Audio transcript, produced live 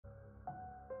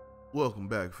Welcome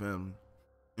back, family.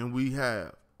 And we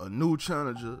have a new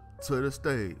challenger to the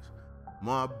stage.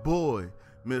 My boy,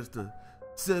 Mr.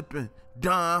 Sippin'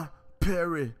 Don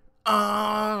Perry.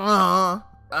 I've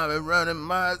been running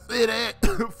my city.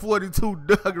 42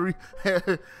 Duggery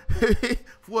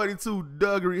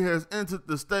has entered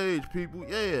the stage, people.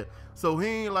 Yeah. So he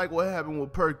ain't like what happened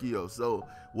with Perkio. So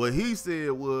what he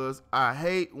said was, I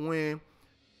hate when,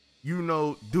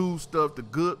 do stuff to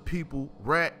good people,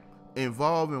 rat,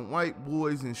 involving white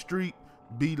boys in street,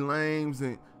 be lames,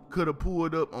 and could have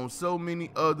pulled up on so many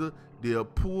other. They'll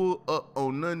pull up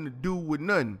on nothing to do with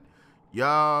nothing.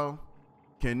 Y'all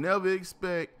can never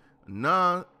expect a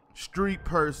non-street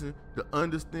person to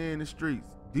understand the streets.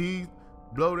 These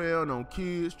blow down on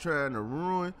kids, trying to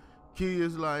ruin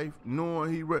kids' life,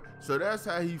 knowing so that's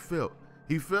how he felt.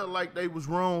 He felt like they was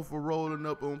wrong for rolling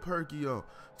up on Perkio,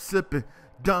 sipping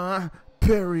Don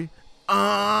Perry.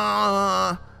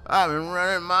 I've been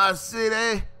running my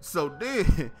city. So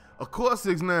then, of course,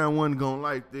 6ix9ine wasn't gonna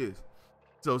like this.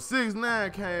 So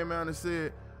 6ix9ine came out and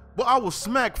said, "Well, I will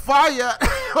smack fire.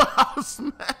 I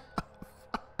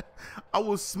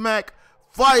will smack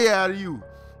fire out of you."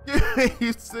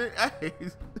 He said, "Hey,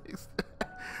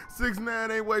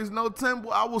 6ix9ine ain't wasting no time. Boy,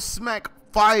 I will smack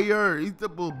fire." He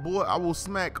said, "Boy, I will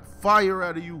smack fire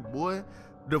out of you, boy.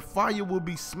 The fire will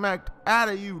be smacked out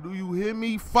of you. Do you hear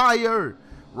me? Fire."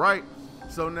 Right?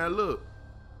 So now look,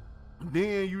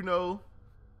 then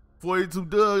 42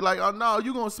 Dugg like, "Oh no,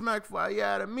 you gonna smack fire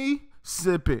out of me?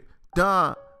 Sip it,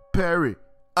 Don Perry.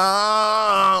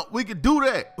 We could do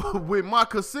that with my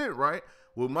consent, right?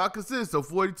 With my consent." So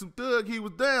 42 Dugg, he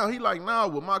was down. He like, "Nah,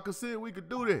 with my consent, we could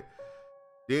do that."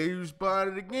 Then he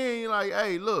responded again. He like,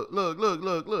 "Hey, look. We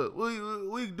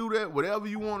can do that. Whatever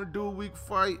you want to do, we can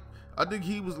fight." I think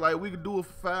he was like, "We could do it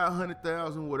for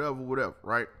 500,000, whatever,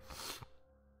 right?"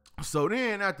 So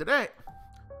then after that,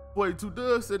 42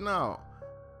 Dugg said, "No,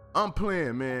 I'm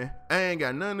playing, man. I ain't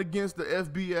got nothing against the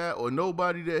FBI or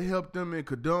nobody that helped them and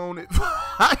condone it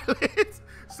violence."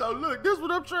 So look, this is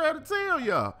what I'm trying to tell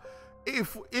y'all.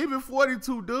 If even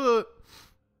 42 Dugg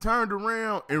turned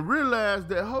around and realized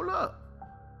that, hold up,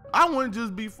 I wouldn't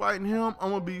just be fighting him. I'm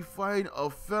gonna be fighting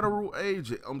a federal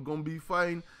agent. I'm gonna be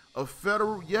fighting a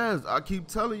federal. Yes, I keep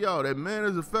telling y'all that man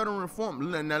is a federal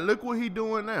informant. Now look what he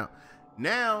doing now.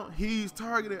 Now he's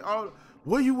targeting all.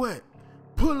 Where you at?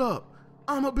 Pull up.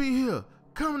 I'ma be here.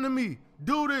 Come to me.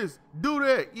 Do this. Do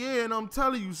that. Yeah, and I'm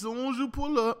telling you, soon as you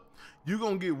pull up, you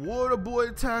gonna get water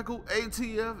boy tackled,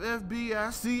 ATF,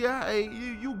 FBI, CIA.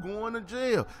 You going to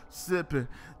jail. Sipping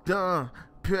Don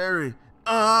Perry.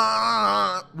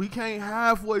 We can't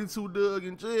have 42 Dugg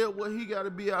in jail. Well, he gotta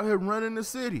be out here running the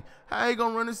city. How he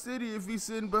gonna run the city if he's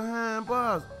sitting behind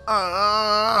bars?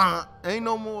 Ain't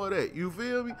no more of that. You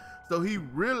feel me? So he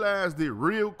realized it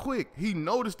real quick. He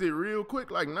noticed it real quick.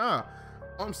 Like, nah,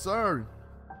 I'm sorry.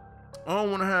 I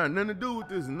don't want to have nothing to do with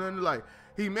this. Nothing like.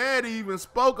 He mad he even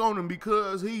spoke on him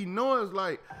because he knows,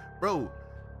 like, bro,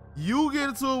 you get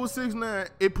into it with 6ix9ine,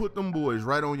 it put them boys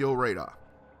right on your radar.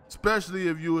 Especially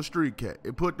if you a street cat.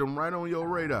 It put them right on your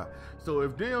radar. So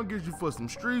if they don't get you for some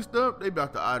street stuff, they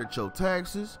about to audit your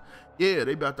taxes. Yeah,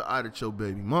 they about to audit your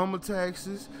baby mama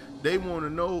taxes. They want to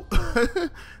know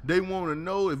they want to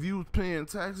know if you was paying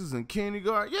taxes in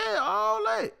kindergarten. Yeah, all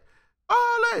that.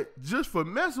 Just for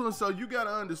messing with. So you got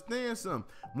to understand something.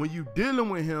 When you dealing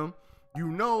with him,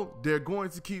 they're going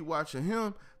to keep watching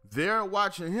him. They're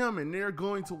watching him, and they're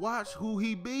going to watch who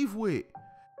he beef with.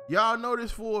 Y'all know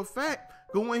this for a fact.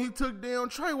 But when he took down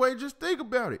Treyway, just think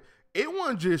about it. It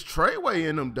wasn't just Treyway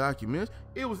in them documents.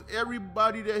 It was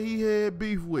everybody that he had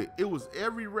beef with. It was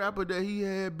every rapper that he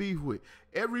had beef with.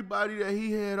 Everybody that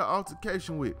he had an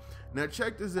altercation with. Now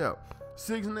check this out.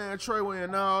 6ix9ine, Treyway,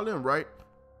 and all them, right?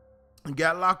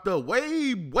 Got locked up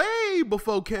way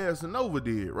before Casanova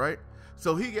did, right?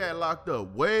 So he got locked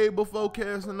up way before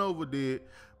Casanova did.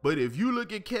 But if you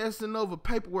look at Casanova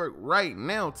paperwork right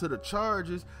now to the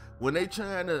charges, when they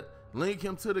trying to link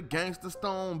him to the Gangsta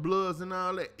Stone Bloods and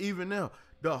all that, even now,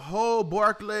 the whole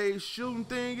Barclays shooting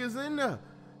thing is in there.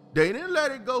 They didn't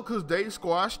let it go because they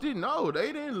squashed it. No,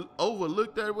 they didn't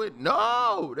overlook that way.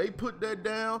 No, they put that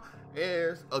down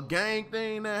as a gang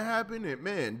thing that happened. And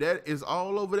man, that is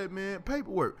all over that man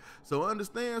paperwork. So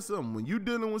understand something. When you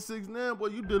dealing with 6ix9ine, boy,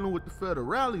 you dealing with the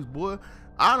federales, boy.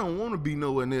 I don't want to be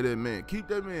nowhere near that man. Keep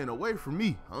that man away from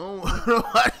me. I don't want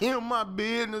nobody in my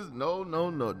business. No.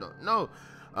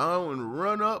 I don't want to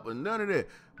run up or none of that.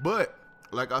 But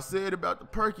like I said about the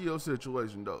Perkio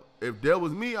situation, though, if there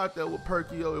was me out there with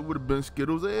Perkio, it would have been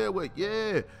Skittles Airway. Yeah,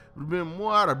 it would have been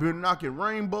more. I'd have been knocking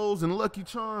rainbows and Lucky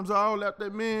Charms all out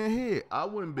that man's head. I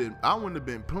wouldn't have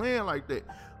been playing like that.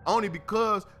 Only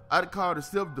because I'd call it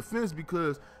self-defense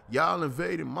because y'all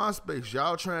invaded my space.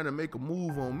 Y'all trying to make a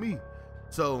move on me.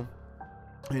 So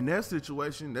in that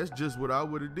situation, that's just what I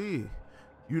would have did.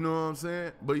 You know what I'm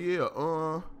saying? But yeah,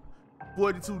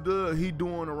 42 Dugg, he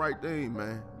doing the right thing,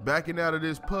 man. Backing out of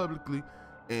this publicly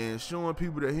and showing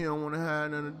people that he don't want to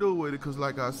have nothing to do with it. Cause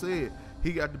like I said,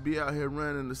 he got to be out here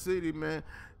running the city, man.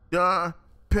 Don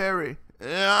Perry,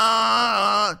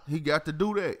 he got to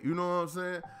do that. You know what I'm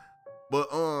saying? But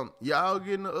y'all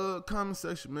get in the comment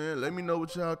section, man. Let me know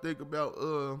what y'all think about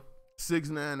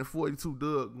 6ix9ine and 42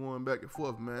 Dugg going back and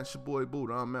forth, man. It's your boy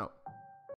Buddha. I'm out.